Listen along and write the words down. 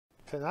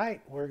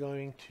Tonight we're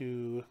going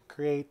to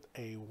create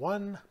a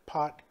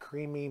one-pot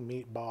creamy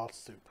meatball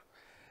soup.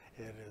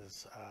 It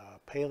is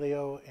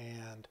paleo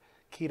and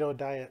keto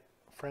diet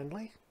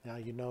friendly. Now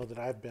you know that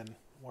I've been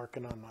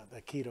working on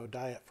the keto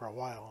diet for a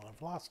while and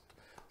I've lost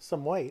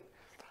some weight.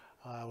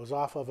 I was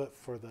off of it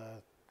for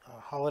the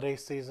holiday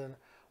season,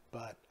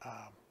 but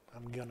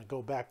I'm going to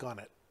go back on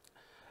it.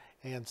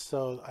 And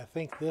so I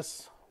think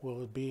this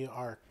will be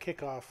our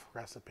kickoff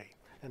recipe.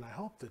 And I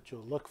hope that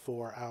you'll look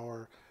for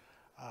our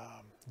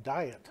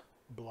diet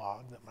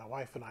blog that my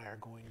wife and I are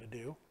going to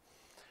do.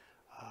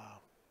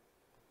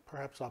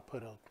 Perhaps I'll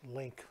put a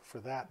link for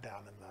that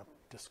down in the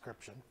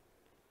description.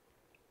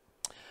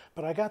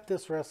 But I got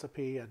this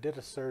recipe. I did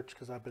a search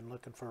because I've been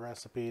looking for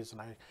recipes,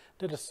 and I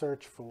did a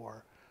search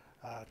for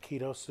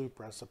keto soup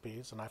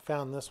recipes, and I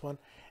found this one.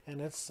 And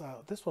it's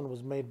this one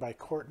was made by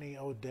Courtney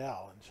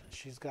Odell, and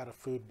she's got a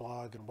food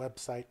blog and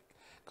website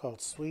called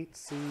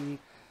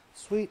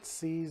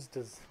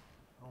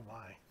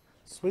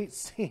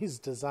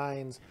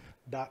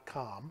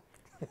sweetseasdesigns.com.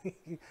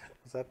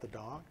 Is that the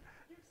dog?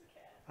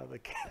 Oh, the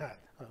cat.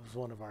 That was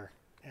one of our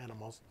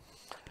animals.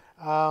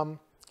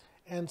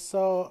 And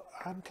so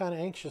I'm kind of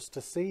anxious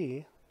to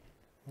see,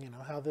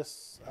 how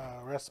this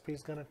recipe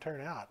is going to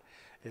turn out.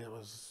 It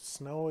was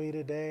snowy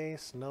today,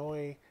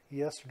 snowy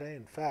yesterday.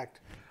 In fact,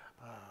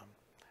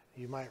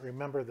 you might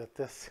remember that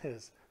this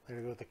is,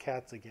 there go the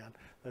cats again,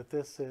 that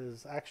this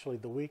is actually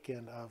the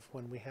weekend of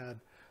when we had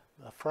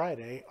the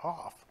Friday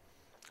off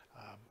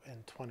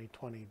in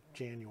 2020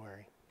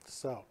 January.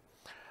 So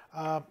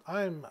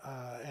I'm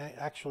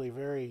actually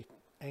very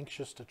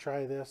anxious to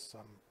try this.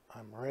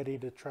 I'm ready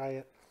to try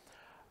it,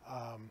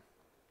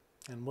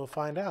 and we'll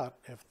find out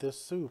if this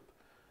soup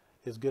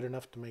is good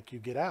enough to make you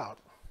get out.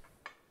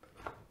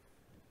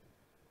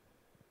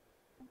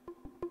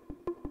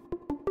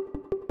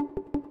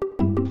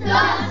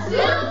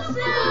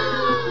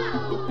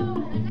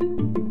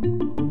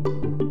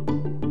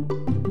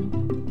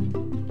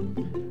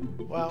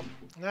 Well,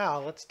 now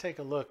let's take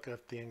a look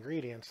at the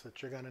ingredients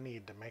that you're going to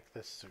need to make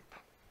this soup.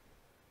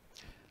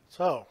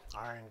 So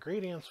our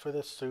ingredients for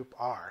this soup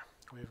are,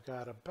 we've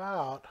got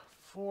about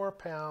 4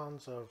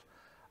 pounds of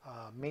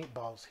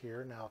meatballs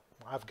here. Now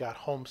I've got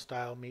home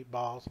style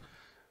meatballs.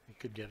 You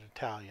could get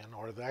Italian,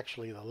 or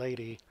actually the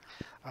lady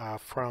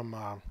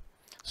from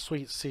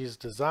Sweet Seas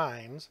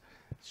Designs,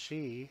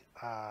 she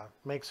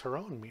makes her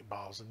own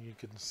meatballs, and you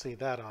can see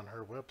that on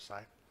her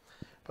website.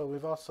 But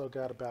we've also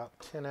got about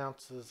 10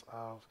 ounces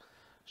of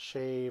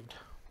shaved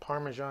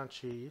Parmesan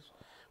cheese.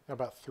 We've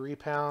got about 3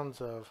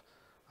 pounds of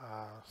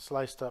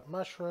sliced up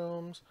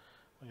mushrooms.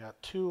 We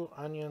got 2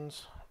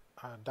 onions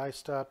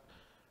diced up,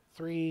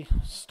 3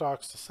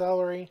 stalks of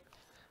celery,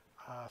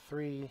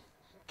 3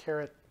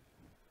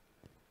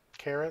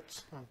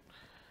 carrots,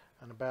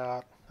 and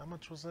about, how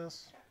much was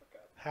this?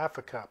 Half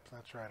a cup,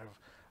 that's right, of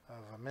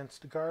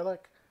minced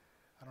garlic.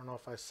 I don't know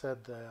if I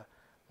said the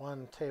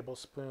 1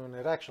 tablespoon,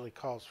 it actually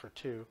calls for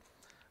 2,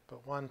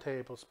 but 1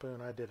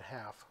 tablespoon, I did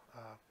half.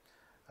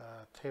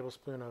 A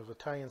tablespoon of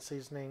Italian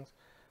seasonings.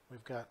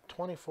 We've got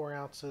 24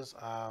 ounces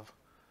of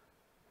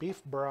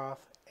beef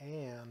broth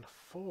and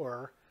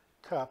 4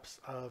 cups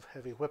of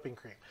heavy whipping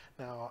cream.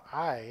 Now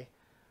I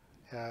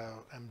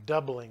am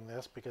doubling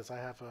this because I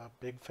have a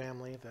big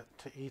family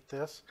to eat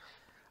this.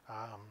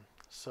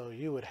 So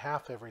you would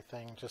half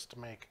everything just to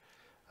make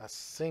a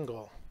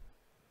single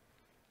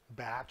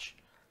batch.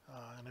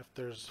 And if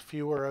there's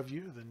fewer of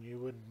you, then you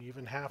would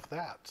even half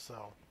that.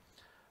 So,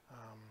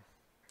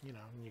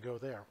 you go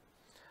there.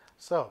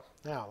 So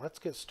now let's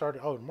get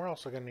started. Oh, and we're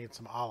also going to need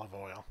some olive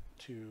oil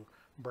to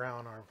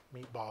brown our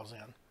meatballs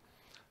in.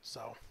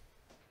 So,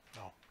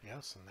 oh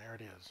yes, and there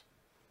it is.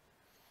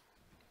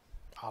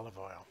 Olive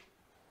oil.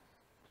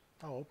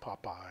 Oh,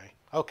 Popeye.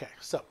 Okay,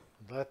 so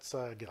let's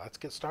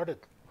get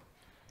started.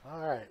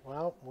 All right.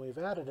 Well, we've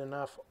added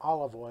enough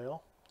olive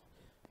oil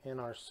in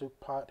our soup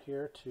pot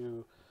here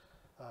to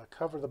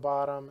cover the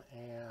bottom,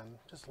 and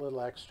just a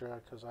little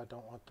extra because I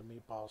don't want the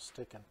meatballs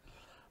sticking.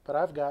 But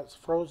I've got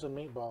frozen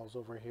meatballs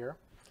over here,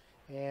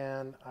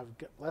 and I've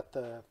let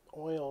the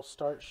oil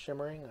start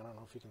shimmering. I don't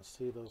know if you can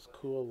see those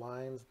cool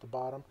lines at the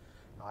bottom.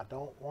 Now, I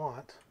don't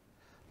want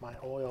my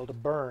oil to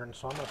burn,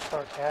 so I'm going to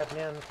start adding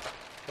in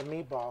the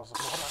meatballs.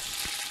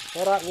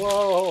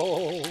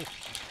 Whoa!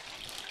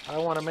 I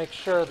want to make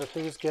sure that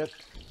these get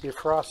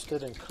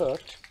defrosted and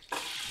cooked.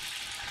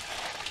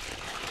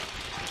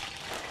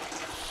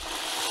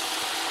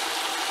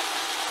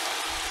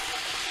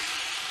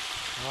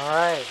 All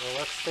right, well,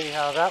 let's see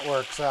how that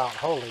works out.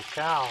 Holy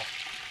cow.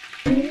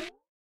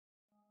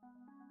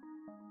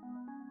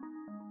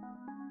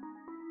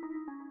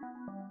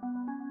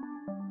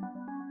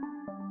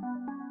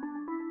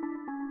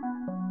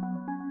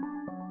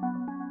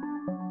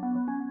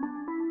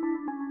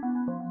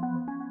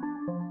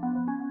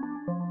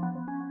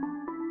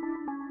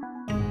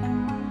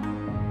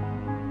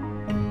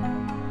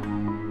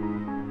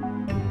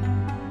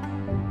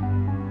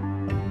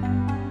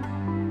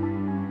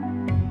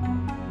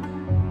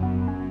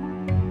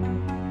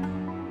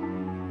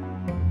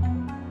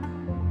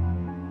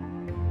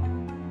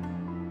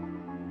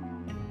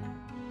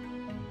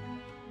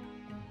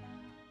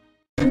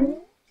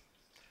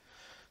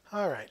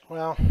 Alright,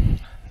 well,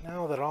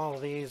 now that all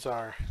of these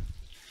are,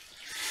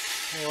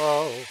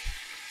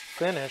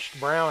 finished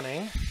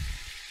browning,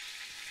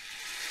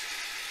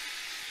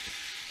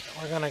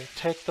 we're going to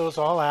take those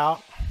all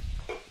out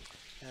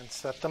and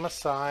set them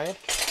aside,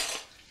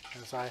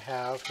 as I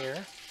have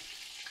here.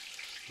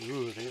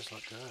 Ooh, these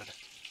look good.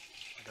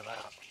 Look at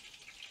that.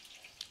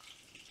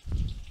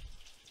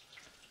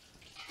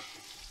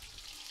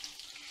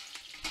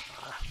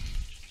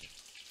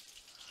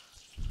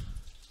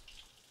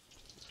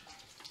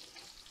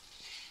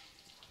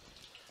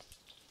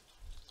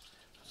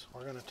 So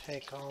we're going to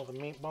take all the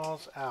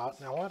meatballs out.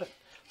 Now, the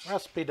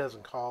recipe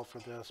doesn't call for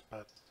this,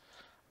 but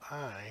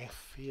I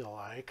feel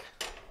like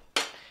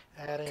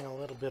adding a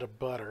little bit of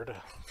butter to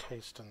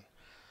taste and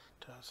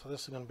so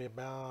this is going to be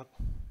about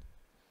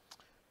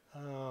I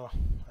don't know,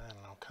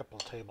 a couple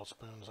of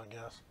tablespoons, I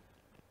guess.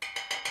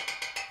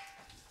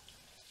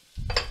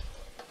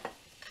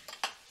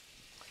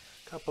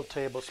 A couple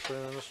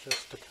tablespoons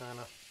just to kind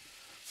of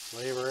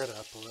flavor it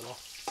up a little.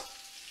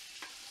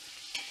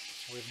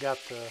 We've got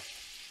the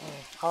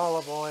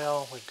olive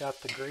oil, we've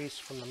got the grease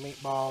from the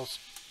meatballs.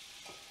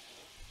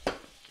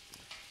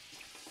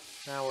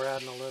 Now we're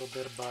adding a little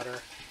bit of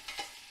butter.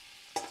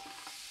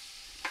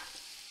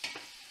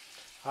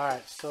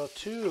 Alright, so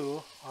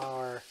to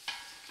our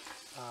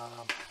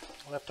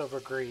leftover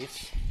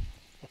grease,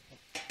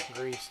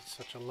 grease is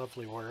such a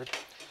lovely word,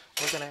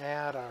 we're going to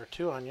add our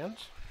 2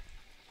 onions.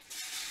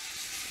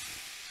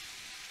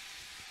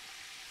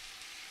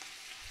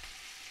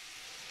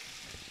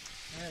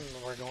 And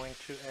we're going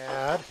to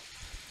add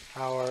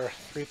our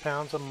 3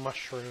 pounds of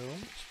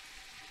mushrooms.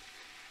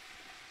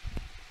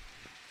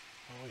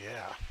 Oh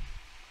yeah.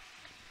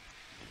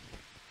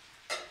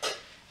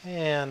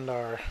 And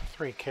our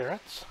 3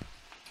 carrots.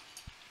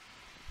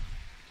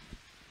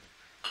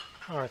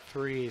 Our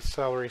 3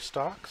 celery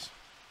stalks.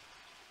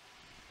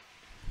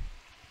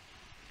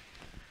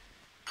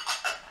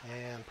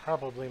 And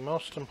probably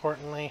most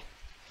importantly,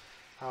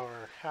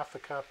 our half a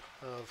cup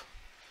of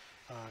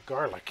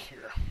garlic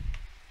here.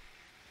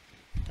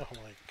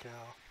 Holy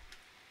cow.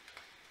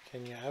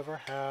 Can you ever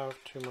have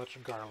too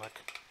much garlic?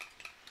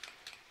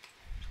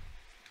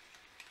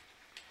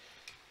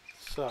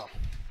 So,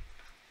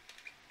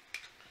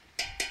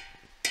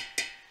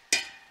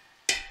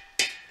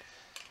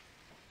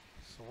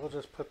 we'll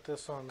just put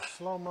this on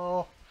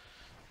slow-mo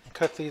and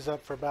cut these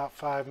up for about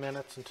 5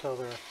 minutes until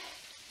they're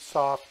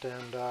soft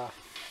and, you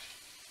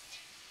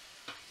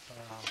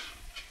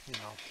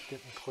know,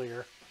 getting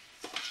clear.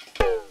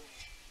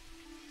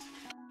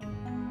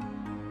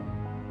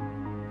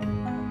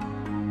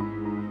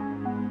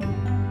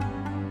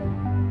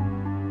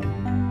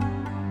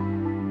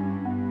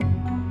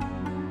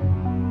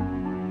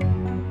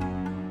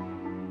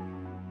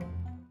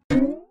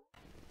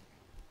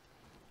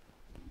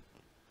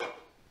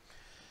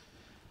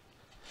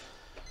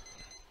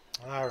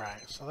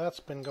 Alright, so that's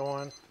been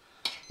going,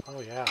 oh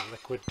yeah,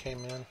 liquid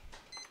came in.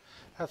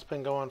 That's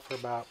been going for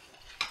about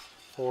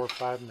 4 or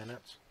 5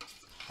 minutes.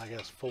 I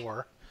guess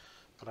 4,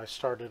 but I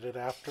started it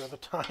after the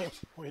time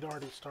we'd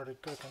already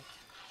started cooking.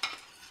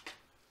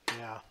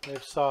 Yeah,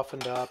 they've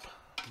softened up,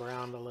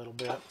 browned a little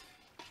bit.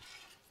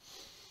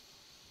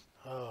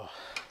 Oh,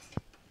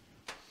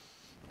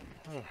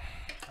 I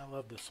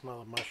love the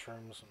smell of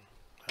mushrooms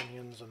and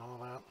onions and all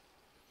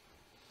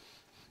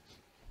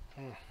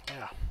that.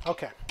 Yeah,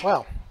 okay,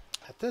 well,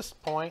 at this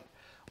point,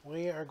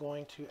 we are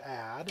going to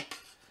add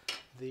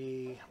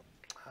the,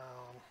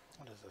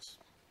 what is this?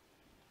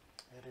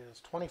 It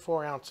is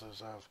 24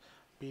 ounces of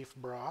beef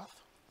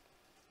broth.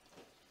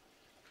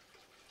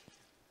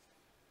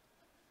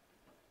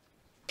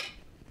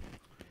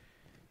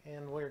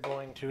 And we're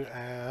going to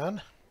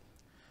add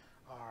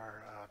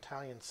our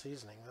Italian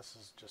seasoning. This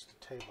is just a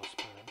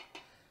tablespoon.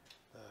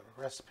 The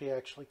recipe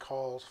actually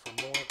calls for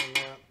more than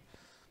that,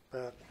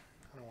 but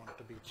I don't want it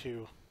to be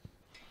too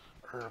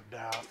herbed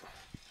out.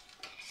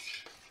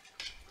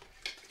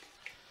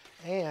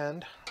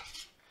 And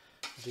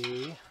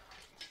the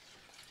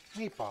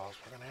meatballs.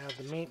 We're going to add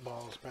the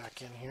meatballs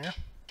back in here.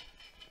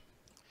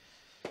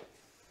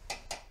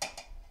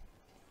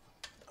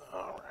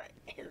 Alright,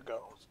 here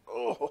goes.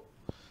 Oh! Don't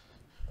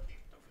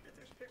forget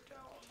there's a paper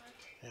towel on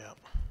there. Yep.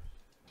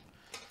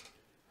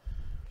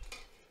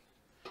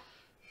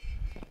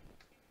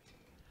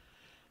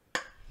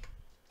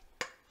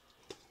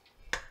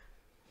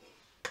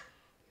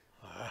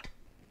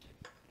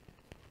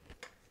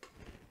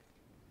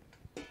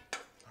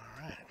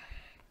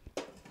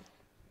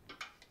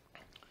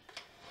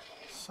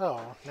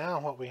 So now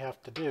what we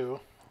have to do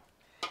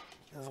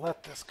is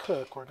let this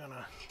cook. We're going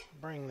to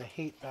bring the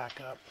heat back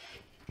up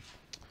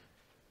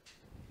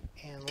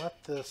and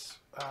let this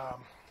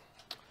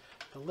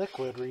the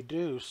liquid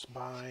reduce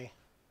by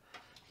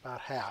about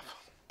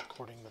half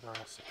according to the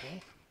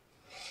recipe.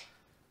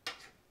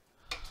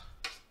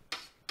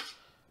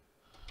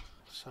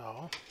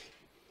 So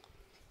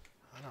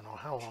I don't know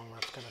how long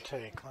that's going to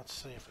take. Let's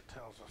see if it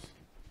tells us.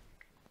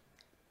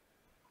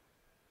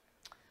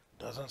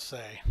 Doesn't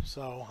say,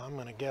 so I'm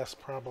going to guess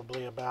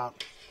probably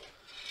about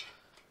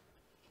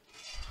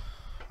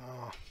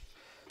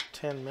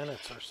 10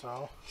 minutes or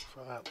so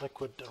for that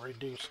liquid to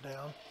reduce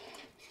down.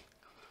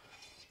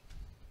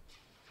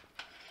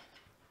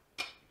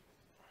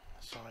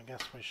 So I guess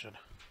we should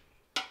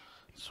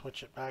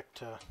switch it back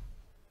to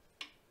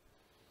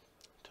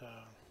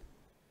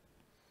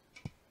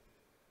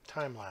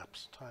time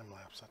lapse. Time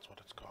lapse, that's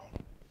what it's called.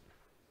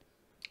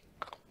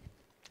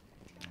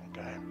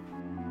 Okay.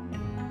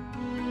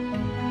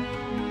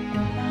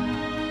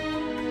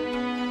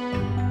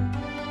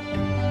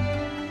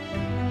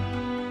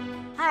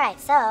 Alright,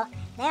 so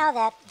now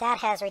that that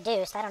has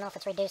reduced, I don't know if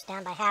it's reduced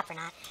down by half or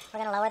not, we're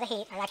going to lower the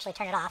heat, or actually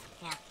turn it off.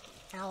 Yeah.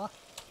 No.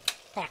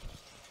 There.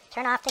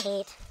 Turn off the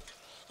heat.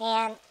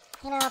 And,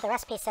 you know, the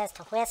recipe says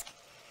to whisk,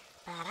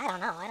 but I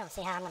don't know. I don't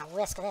see how I'm going to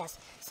whisk this.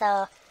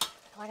 So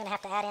we're going to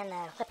have to add in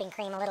the whipping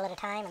cream a little at a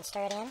time and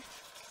stir it in.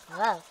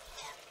 Whoa.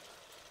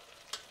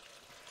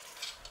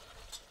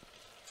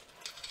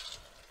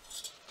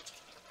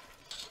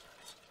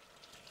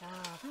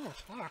 Oh,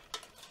 yeah.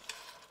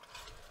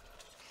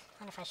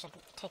 I wonder if I should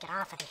take it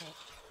off of the heat.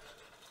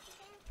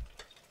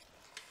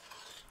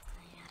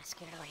 I gotta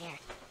scoot it over here.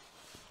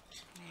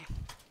 There.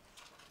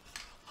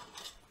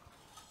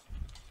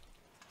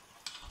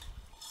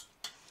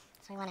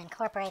 So we want to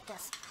incorporate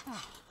this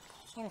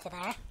into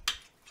there.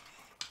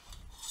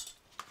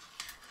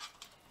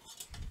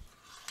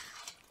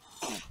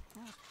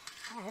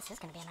 Oh, this is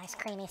going to be a nice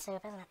creamy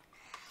soup, isn't it?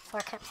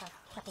 4 cups of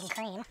whipping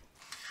cream.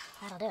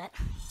 That'll do it.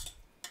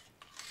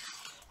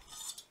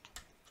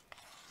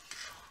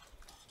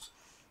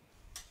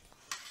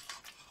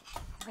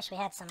 I wish we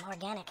had some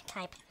organic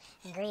type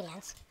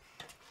ingredients,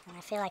 and I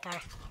feel like our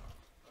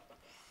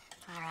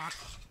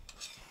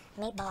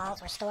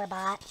meatballs were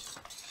store-bought,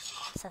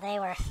 so they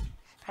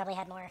probably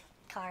had more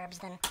carbs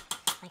than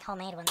like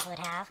homemade ones would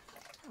have.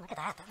 Oh, look at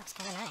that, that looks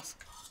kind of nice.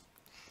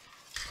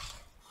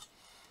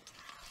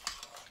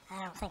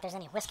 I don't think there's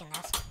any whisk in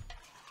this.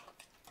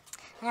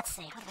 Let's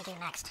see, what do we do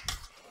next?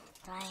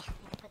 Do I need to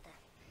put the,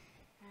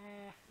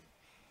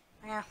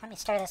 well, let me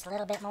stir this a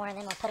little bit more and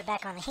then we'll put it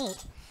back on the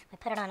heat. We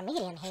put it on a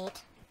medium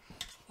heat,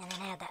 and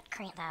then add that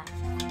cream, the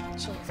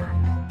cheese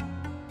on.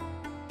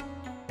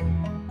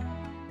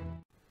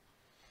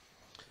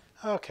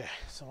 Okay,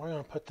 so we're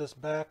going to put this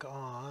back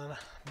on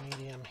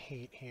medium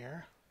heat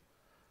here.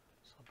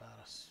 So about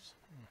a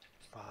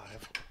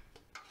 5.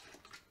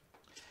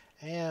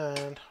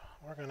 And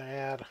we're going to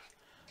add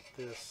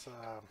this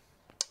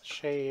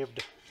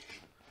shaved,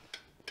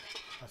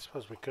 I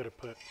suppose we could have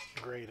put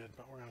grated,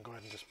 but we're going to go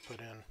ahead and just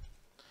put in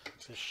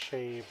this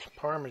shaved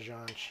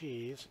Parmesan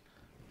cheese.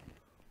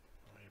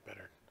 You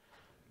better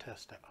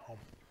test at home.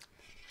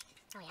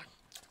 Oh yeah.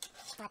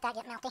 Let that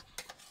get melty.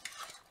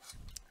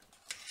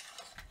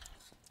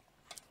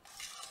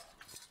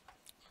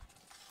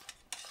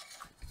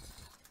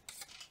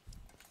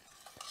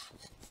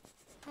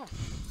 Yeah,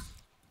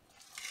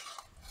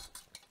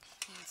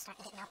 it's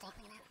starting to get melty. Look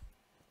at that.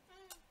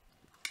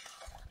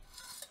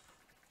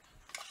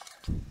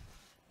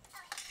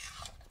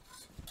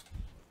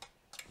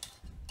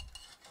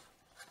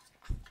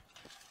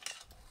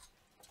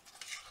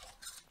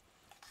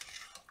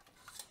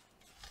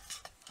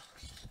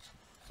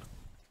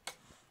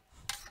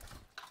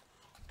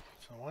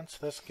 So once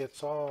this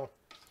gets all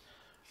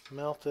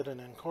melted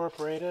and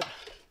incorporated,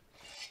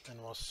 then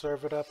we'll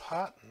serve it up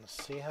hot and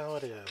see how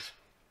it is.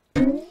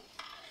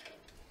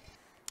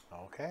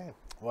 Okay,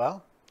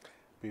 well,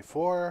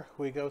 before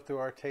we go through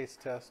our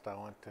taste test, I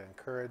want to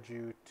encourage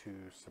you to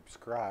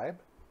subscribe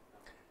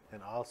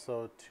and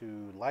also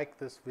to like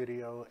this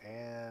video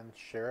and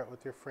share it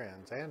with your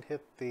friends and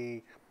hit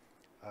the,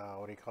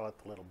 what do you call it,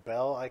 the little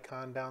bell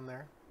icon down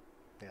there.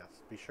 Yes,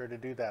 be sure to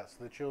do that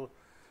so that you'll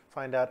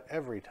find out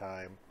every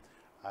time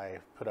I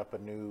put up a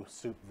new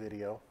soup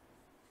video.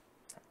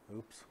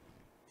 Oops.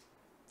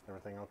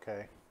 Everything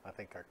okay? I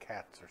think our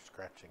cats are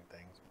scratching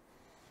things.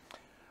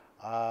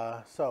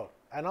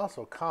 And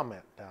also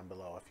comment down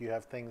below if you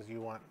have things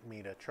you want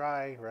me to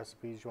try,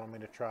 recipes you want me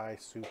to try,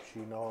 soups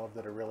you know of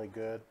that are really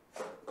good.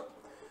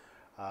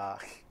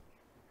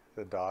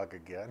 The dog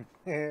again.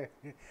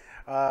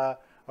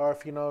 Or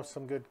if you know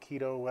some good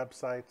keto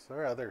websites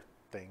or other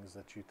things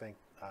that you think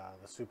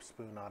the Soup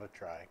Spoon ought to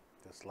try,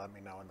 just let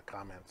me know in the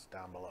comments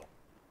down below.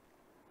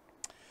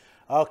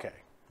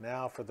 Okay,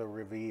 now for the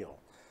reveal.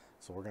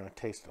 So we're going to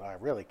taste it. I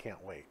really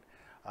can't wait.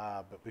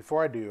 But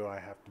before I do, I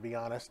have to be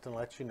honest and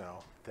let you know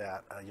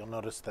that you'll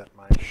notice that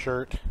my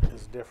shirt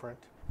is different.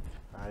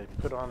 I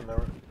put on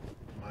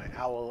my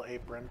owl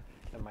apron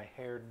and my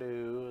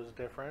hairdo is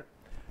different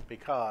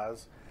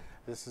because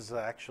this is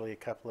actually a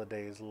couple of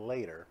days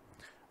later.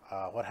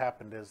 What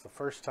happened is the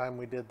first time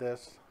we did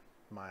this,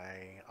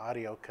 my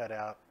audio cut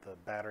out, the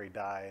battery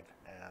died,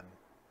 and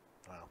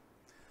well,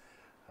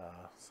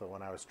 so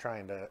when I was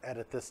trying to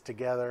edit this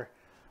together,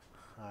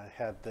 I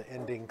had the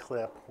ending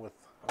clip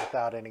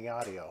without any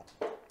audio.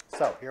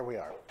 So here we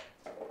are.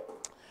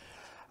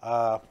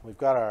 We've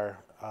got our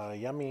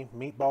yummy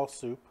meatball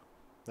soup.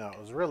 Now, it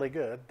was really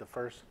good the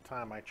first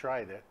time I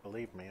tried it.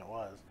 Believe me, it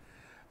was.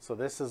 So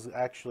this is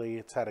actually,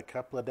 it's had a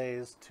couple of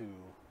days to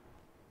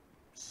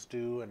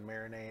stew and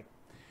marinate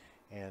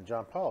And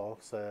John Paul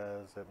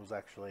says it was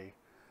actually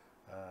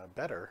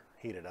better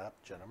heated up.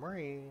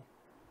 Jennamarie,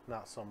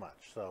 not so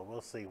much. So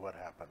we'll see what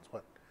happens.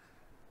 What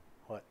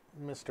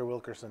Mr.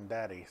 Wilkerson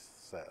Daddy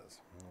says.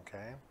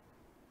 Okay.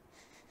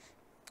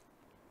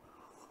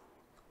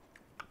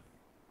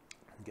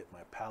 Get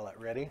my palette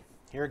ready.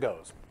 Here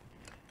goes.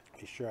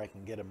 Be sure I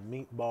can get a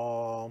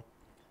meatball,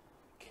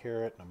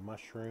 carrot, and a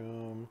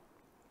mushroom.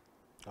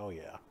 Oh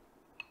yeah.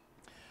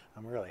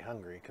 I'm really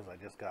hungry because I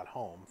just got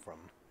home from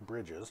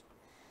Bridges.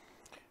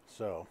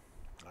 So,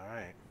 all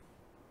right.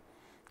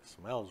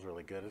 Smells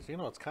really good. You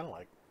know, it's kind of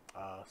like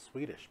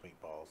Swedish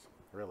meatballs,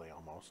 really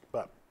almost.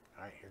 But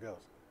all right, here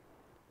goes.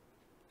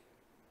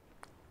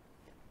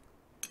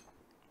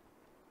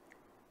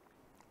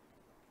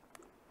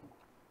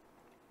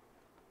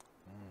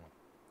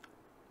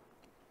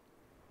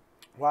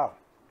 Wow,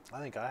 I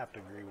think I have to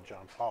agree with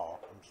John Paul.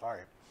 I'm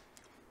sorry.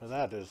 But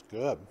that is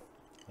good.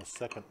 The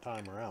second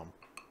time around.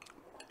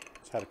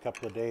 It's had a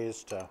couple of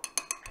days to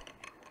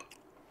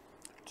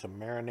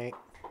marinate.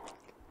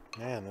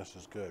 Man, this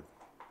is good.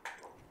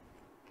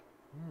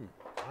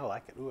 I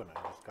like it. Ooh, and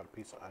I just got a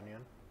piece of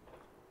onion.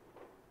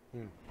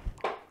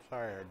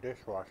 Sorry, our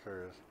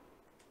dishwasher is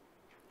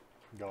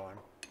going.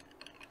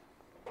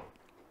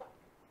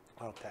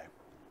 Okay.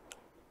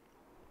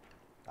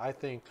 I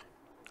think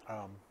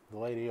the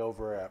lady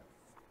over at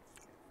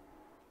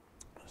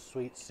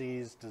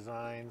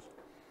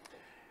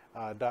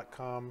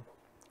sweetseasdesigns.com,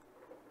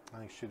 I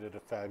think she did a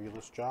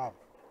fabulous job.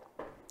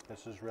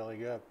 This is really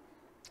good.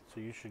 So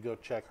you should go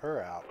check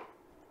her out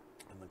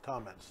in the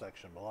comments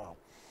section below.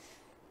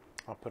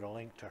 I'll put a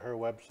link to her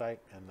website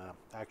and the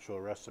actual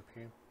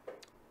recipe.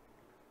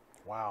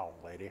 Wow,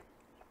 lady.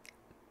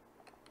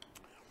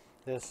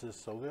 This is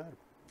so good.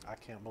 I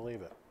can't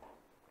believe it.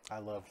 I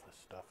love this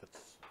stuff.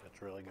 It's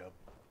really good.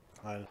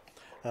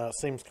 It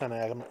seems kind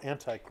of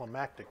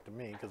anticlimactic to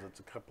me because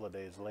it's a couple of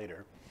days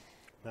later,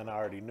 and I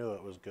already knew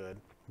it was good.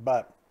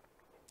 But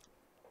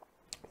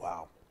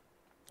wow,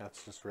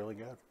 that's just really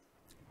good.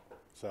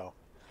 So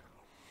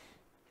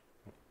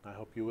I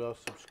hope you will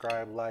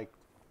subscribe, like,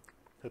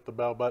 hit the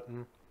bell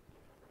button,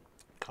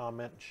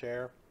 comment, and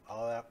share,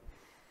 all that.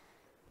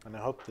 And I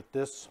hope that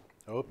this,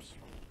 I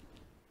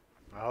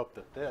hope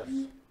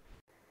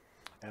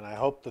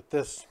that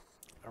this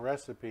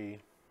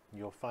recipe,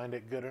 you'll find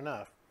it good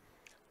enough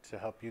to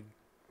help you,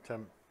 to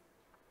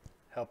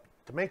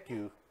make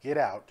you get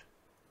out.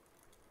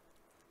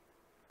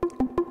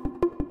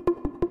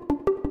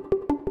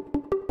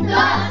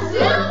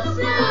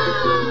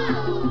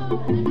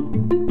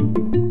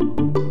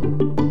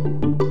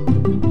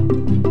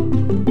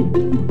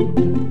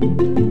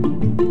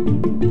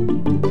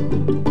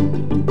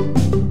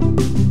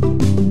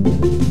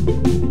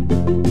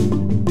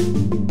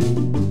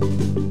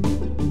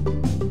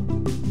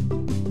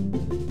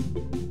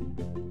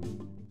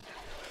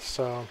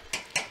 So,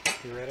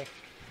 you ready?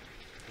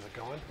 Is it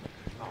going?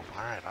 Oh, all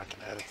right, I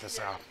can edit this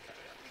out.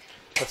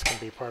 That's going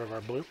to be part of our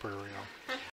blooper reel.